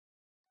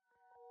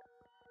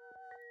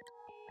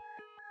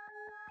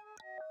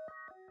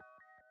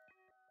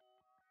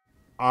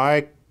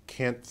I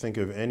can't think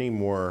of any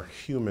more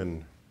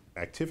human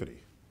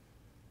activity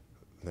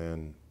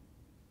than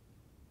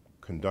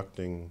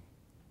conducting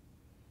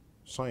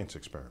science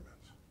experiments.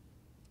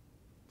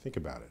 Think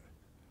about it.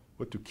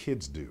 What do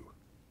kids do?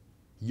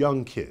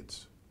 Young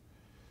kids.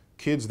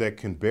 Kids that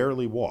can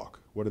barely walk.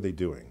 What are they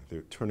doing?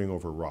 They're turning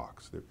over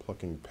rocks. They're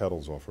plucking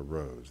petals off a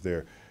rose.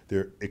 They're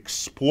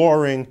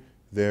exploring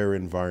their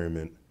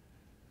environment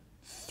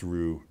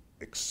through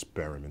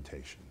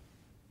experimentation.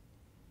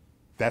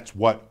 That's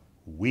what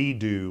we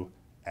do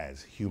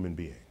as human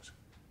beings.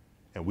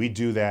 And we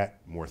do that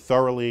more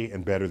thoroughly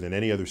and better than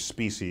any other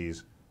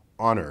species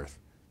on Earth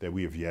that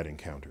we have yet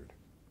encountered.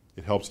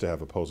 It helps to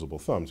have opposable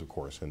thumbs, of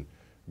course, and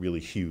really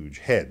huge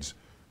heads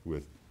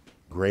with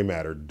gray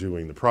matter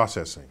doing the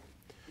processing.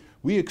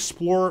 We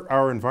explore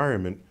our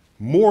environment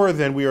more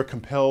than we are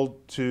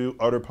compelled to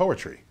utter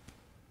poetry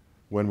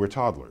when we're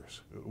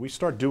toddlers. We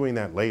start doing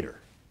that later.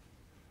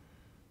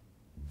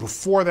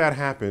 Before that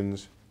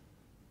happens,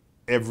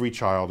 every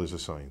child is a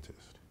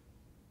scientist.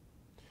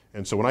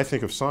 And so when I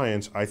think of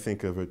science, I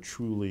think of a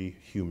truly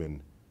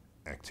human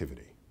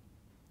activity,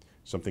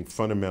 something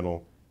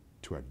fundamental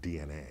to our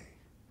DNA,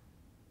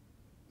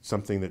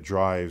 something that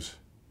drives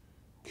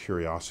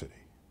curiosity.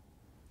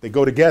 They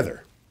go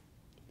together,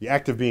 the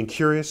act of being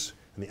curious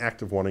and the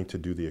act of wanting to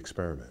do the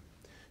experiment.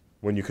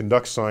 When you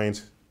conduct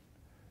science,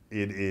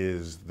 it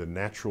is the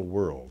natural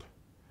world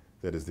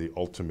that is the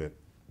ultimate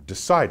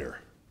decider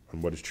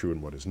on what is true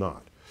and what is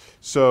not.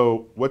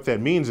 So what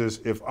that means is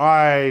if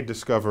I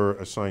discover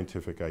a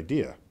scientific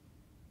idea,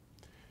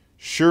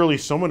 surely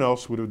someone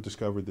else would have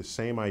discovered the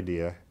same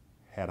idea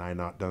had I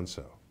not done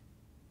so.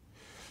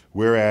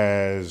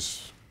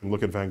 Whereas,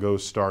 look at Van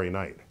Gogh's Starry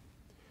Night.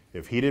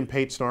 If he didn't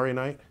paint Starry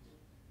Night,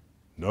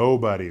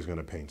 nobody's going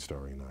to paint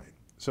Starry Night.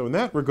 So in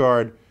that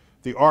regard,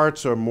 the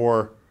arts are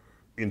more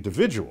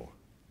individual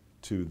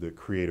to the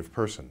creative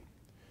person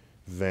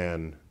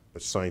than a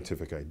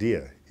scientific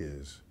idea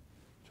is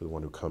to the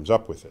one who comes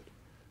up with it.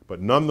 But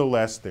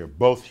nonetheless, they're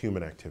both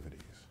human activities.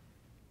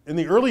 In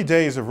the early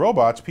days of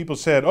robots, people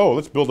said, oh,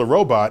 let's build a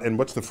robot, and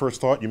what's the first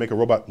thought? You make a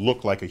robot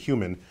look like a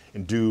human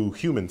and do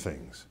human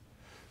things.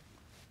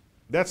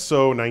 That's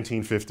so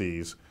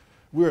 1950s.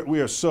 We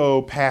are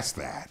so past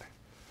that,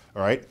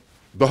 all right?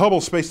 The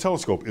Hubble Space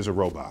Telescope is a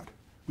robot.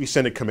 We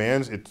send it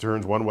commands, it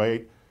turns one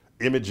way,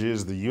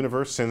 images the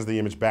universe, sends the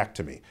image back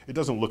to me. It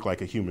doesn't look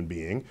like a human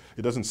being.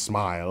 It doesn't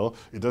smile.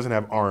 It doesn't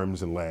have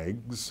arms and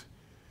legs.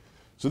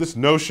 So this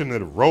notion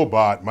that a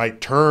robot might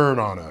turn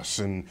on us,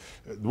 and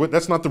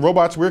that's not the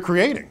robots we're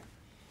creating.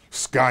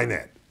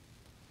 Skynet,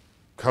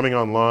 coming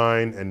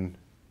online and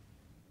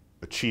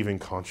achieving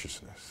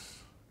consciousness.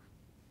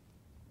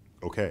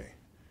 Okay,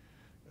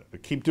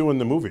 keep doing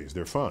the movies,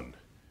 they're fun.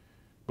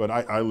 But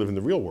I live in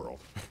the real world.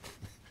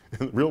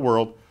 In the real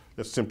world,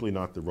 that's simply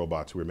not the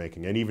robots we're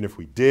making. And even if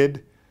we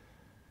did,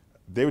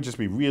 they would just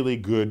be really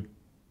good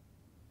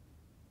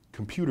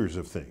computers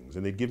of things,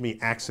 and they'd give me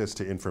access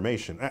to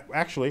information.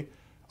 Actually,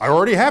 I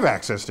already have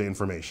access to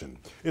information.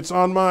 It's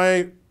on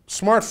my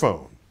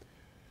smartphone,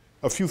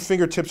 a few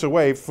fingertips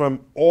away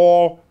from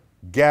all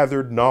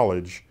gathered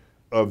knowledge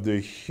of the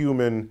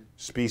human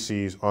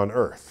species on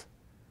Earth.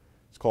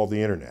 It's called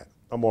the internet.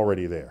 I'm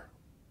already there.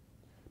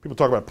 People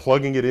talk about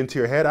plugging it into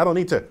your head. I don't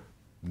need to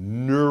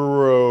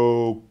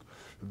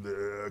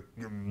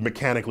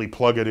mechanically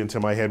plug it into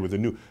my head with a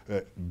new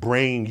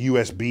brain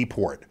USB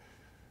port.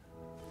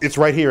 It's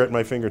right here at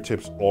my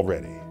fingertips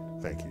already.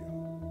 Thank you.